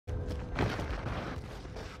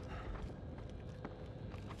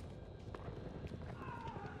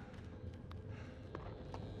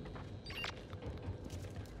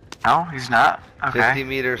No, he's not. Okay. 50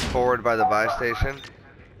 meters forward by the buy station.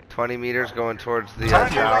 20 meters going towards the tower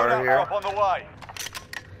here. On the way.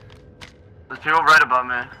 There's people right above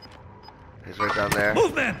me. He's right down there.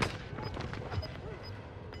 Movement!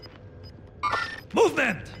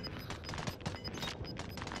 Movement!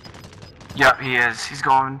 Yep, he is. He's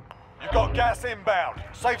going. You've got gas inbound.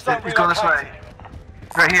 Safe zone He's going this way. relocated.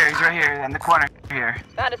 Right here. He's right here in the corner here.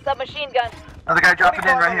 Found a submachine gun. Another guy dropping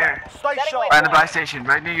in right here. Stay sharp. Right in the buy station,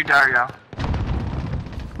 right near you, Dario.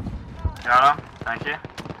 Got him. Thank you.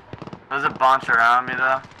 There's a bunch around me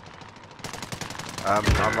though.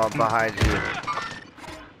 I'm up behind you.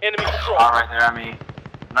 Enemy control. Oh, right there on me.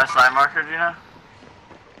 Nice line marker, do you know?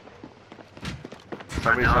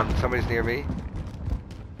 Somebody's near me.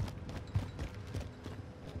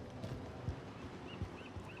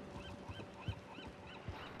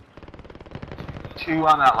 Two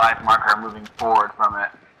on that life marker moving forward from it.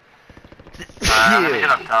 Let me get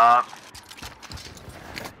up top.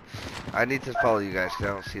 I need to follow you guys because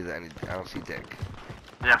I don't see I don't see Dick.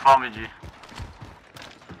 Yeah, follow me, G.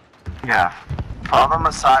 Yeah. Follow the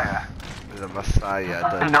Messiah. The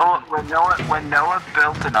Messiah. When Noah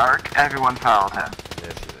built an ark, everyone followed him.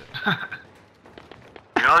 Yes, it is. Look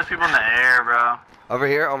at all these people in the air, bro. Over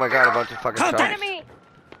here? Oh my god, a bunch of fucking sharks. Enemy!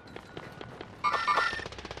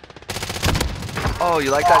 Oh,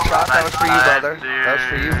 you like that shot? That was for you, brother. Dude. That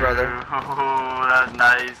was for you, brother. Oh, that was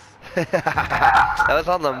nice. That was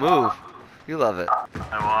on the move. You love it.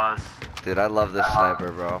 It was. Dude, I love this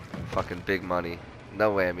sniper, bro. Fucking big money.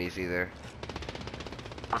 No whammies either.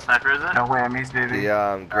 What sniper is it? No whammies, baby.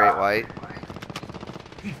 The great white.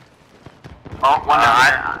 Oh, one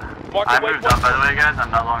down. I moved up, by the way, guys.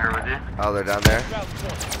 I'm no longer with you. Oh, they're down there.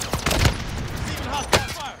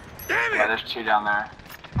 Damn Yeah, it! there's two down there.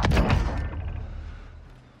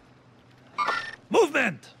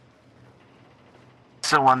 Movement!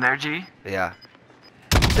 Still one there, G. Yeah.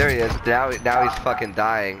 There he is. Now he's fucking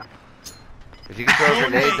dying. If you can throw a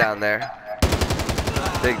grenade down there.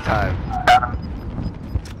 Big time.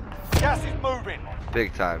 Gas is moving.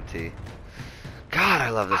 Big time, T. God, I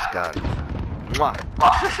love this gun. Mwah.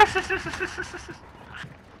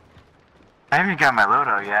 I haven't got my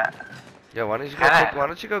Lodo yet. Yo, why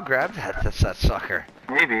don't you go grab that sucker?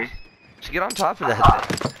 Maybe. Just get on top of that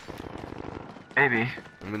thing. Maybe.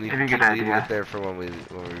 I mean, you Maybe can good keep leaving idea. it there for when we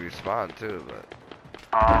respawn too, but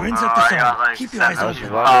Oh, We're bro, inside the I zone. got like Keep your eyes I was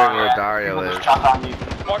open. wondering where Dario is. Jump on you.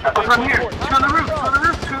 From here. Two on the roof. Two on the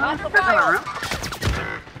roof. Two on the roof. Guys on the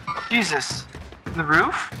roof. Jesus. The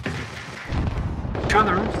roof? Two on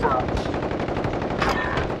the roof, though.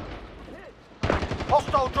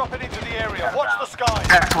 Hostile dropping into the area. Watch the sky.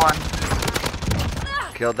 That's one.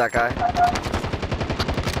 Killed that guy.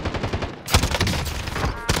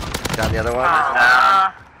 Down the other one.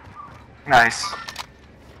 Nice.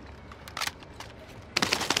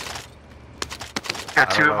 Got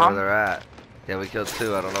I two don't know of where them. they're at. Yeah, we killed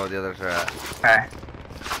two. I don't know where the others are at. Okay.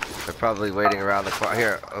 They're probably waiting around the corner.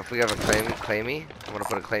 Here, if we have a claimy, I'm gonna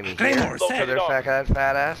put a claimy here. Claymore, For set their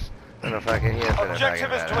fat ass. I don't know if I can hear for their fat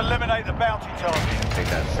Objective is to ass. eliminate the bounty target. Take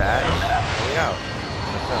that sack. Here we go.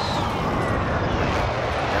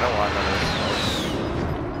 I don't want none of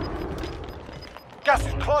this. Gas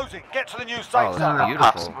is closing. Get to the new Oh, safe this zone. is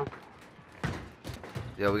beautiful.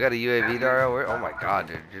 Yo, we got a UAV, Dario. Oh my god,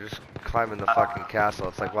 dude. You're just climbing the fucking castle.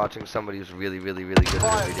 It's like watching somebody who's really, really, really good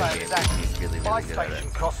at a video game. He's really, Buy really good at station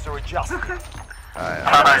it. costs are adjusted.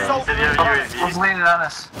 Alright, who's landing on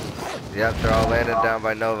us? Yep, they're all landing down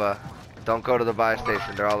by Nova. Don't go to the buy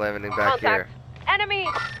station. They're all landing back here. Enemy!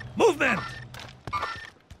 Movement!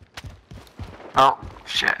 Oh,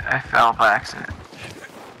 shit. I fell by accident.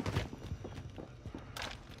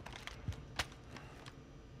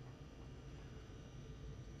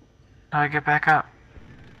 How do I get back up?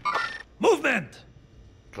 Movement!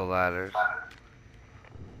 The ladders.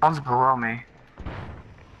 One's below me.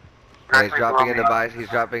 Yeah, he's dropping into buy. He's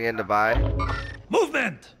dropping into buy.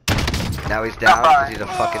 Movement! Now he's down because he's a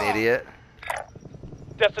fucking idiot.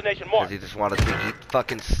 Destination Because marked. he just wanted to eat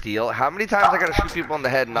fucking steel. How many times I gotta shoot people in the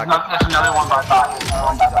head and not There's another one by five.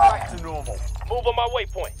 Back to normal. Move on my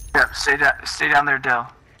waypoint. Yep, stay down there, Dill.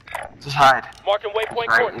 Just hide. Marking waypoint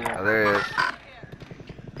Right coordinates. here. Oh, there he is.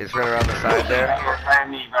 He's running around the side there. Right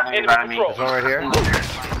me, Enemy right me. control. There's one right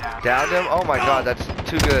here. Downed him. Oh my god, that's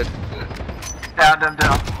too good. Down him,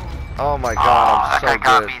 Dill. Oh my god, I'm so that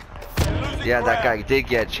guy got good. me. Yeah, that guy did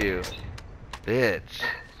get you. Bitch.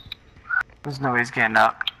 There's no way he's getting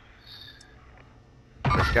up.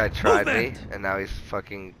 This guy tried me, Movement. and now he's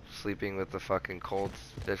fucking sleeping with the fucking cold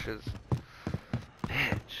dishes.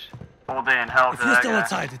 Bitch. Whole day in hell If for you're that still guy.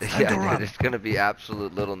 inside, it's time Yeah, to dude, run. it's gonna be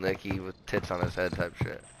absolute little Nicky with tits on his head type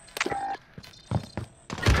shit.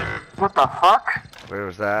 What the fuck? Where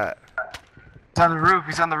was that? He's on the roof,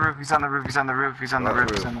 he's on the roof, he's on the roof, he's on the roof, he's on the What roof,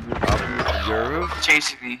 he's on the roof. Up your roof?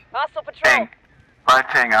 Chasing me. Hostile patrol. Ping. By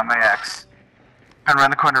ping on my X. I'm around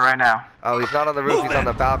the corner right now. Oh, he's not on the roof, he's on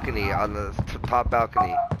the balcony, on the top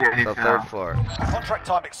balcony. Yeah, he's The down. third floor. Contract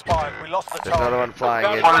time expired. We lost the There's another one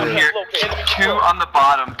flying in. One too. here. Two on the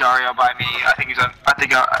bottom, Dario, by me. I think he's on. I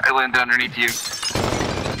think I landed underneath you.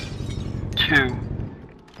 Two.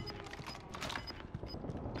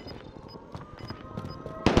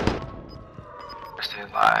 Stay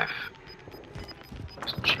alive.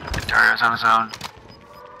 Dario's on his own.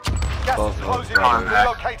 Gas Both is of closing them. in.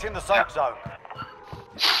 Relocating the safe zone.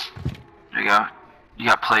 There you go. You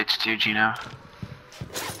got plates too, Gino.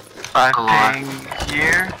 Thing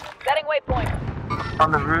here. Setting waypoint.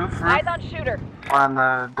 On the roof. Eyes on shooter. On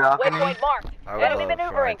the balcony. Waypoint marked. I would Enemy love for my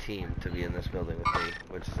maneuvering. team to be in this building with me,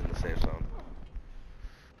 which is in the safe zone.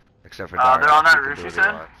 Except for they're Dario, on that he can roof, do you what he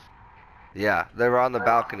said? wants. Yeah, they were on the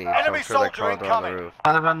balcony, so Enemy I'm sure they soldier crawled on the incoming. roof.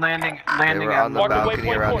 Other one landing They were on the on balcony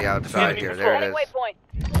around the outside here. There it Setting is.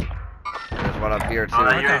 waypoint. There's one up here too. Oh,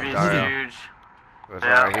 that UAV Dario. is huge. There's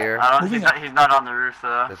one right here. I don't, he's not on the roof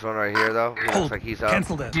though. This one right here though. He looks Hold. like he's up.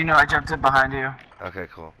 Cancel that. Do you know I jumped in behind you? Okay,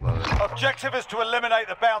 cool. Love it. Objective is to eliminate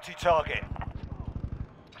the bounty target.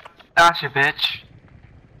 Gotcha, bitch.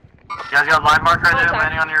 You guys got a line marker there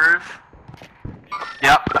landing on your roof?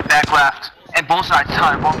 Yep, back left. And both sides,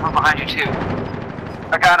 Tyler, both from behind you too.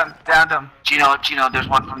 I got him, downed him. Gino, there's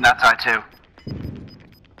one from that side too.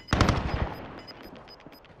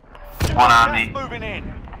 One on Gas me. moving in.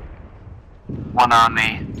 One on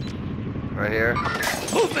me. Right here.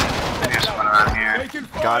 There's one around here.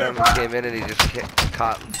 Got him. He came in and he just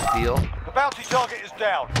caught steel. The bounty target is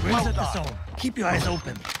down. Well Reset the done. zone. Keep your eyes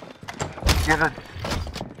open. Give it.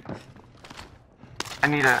 I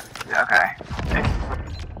need a. Okay.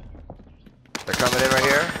 They're coming in right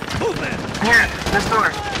here. Movement. Here, this door,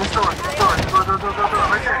 right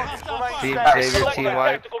there. Team Stand. Xavier, team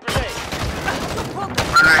wipe.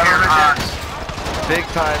 Right here. Big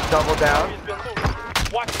time double down.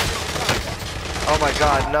 Oh my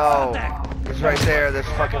god, no. He's right there, this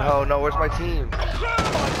fucking hoe. No, where's my team? No,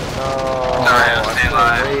 Dario, stay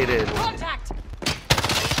alive. I'm raided.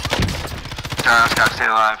 Dario's gotta stay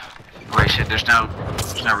alive. Wait, shit, there's no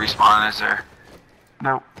respawn, is there?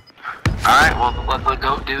 Nope. Alright, well, let the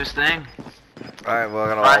goat do his thing. Alright, we're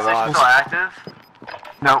gonna Buy all station still watch. active?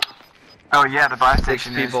 Nope. Oh yeah, the buy 6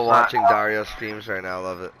 station is. people watching Dario streams right now,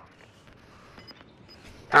 love it.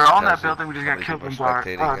 They're all in that Tells you building, we just how got many killed people from are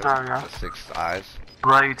spectating Dario. him. 6 eyes.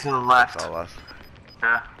 Right to the left. That's all us.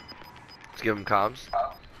 Yeah. Let's give him comms.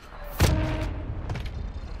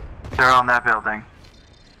 They're all in that building.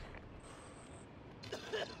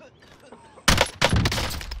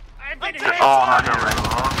 They're all in that building.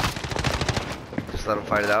 Just let him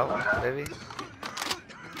fight it out, maybe?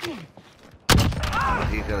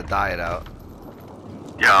 He's gonna die it out.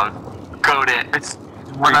 Yo, goat it. It's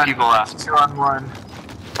one on, people left. 2 on 1.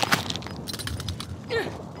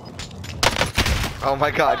 Oh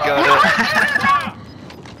my god, go to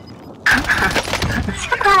Let's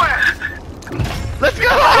go! Let's go!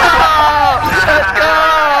 Let's go!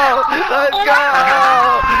 Let's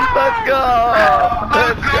go! Let's go!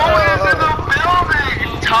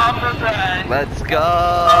 Top of that. Let's go!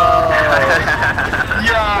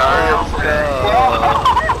 Yo. Let's go!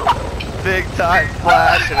 Big time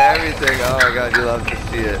flash and everything. Oh my god, you love to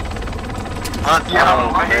see it.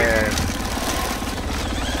 Oh man.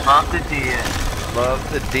 Love to see it. Love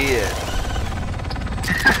to see it.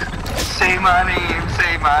 Say my name,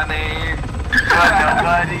 say my name. But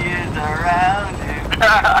nobody is around you.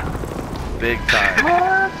 Big time.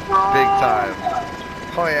 Big time.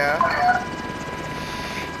 Oh yeah.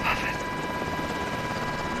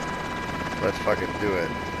 Let's fucking do it.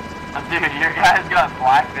 Dude, your guy's got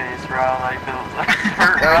blackface, bro. Like the.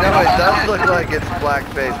 I know, it does look like it's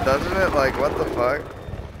blackface, doesn't it? Like, what the fuck?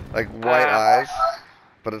 Like, white eyes.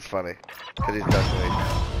 But it's funny. Because he's definitely...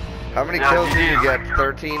 How many kills did you get?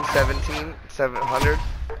 13? 17? 700?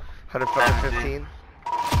 115?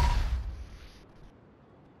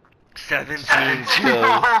 17 kills.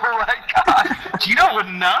 Oh my god. Gino with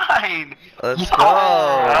 9. Let's go.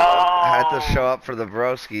 Had to show up for the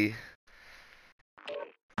broski.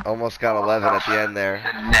 Almost got 11 at the end there.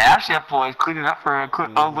 Nash, that boy, cleaning up for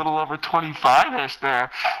a little over 25-ish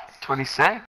there. 26.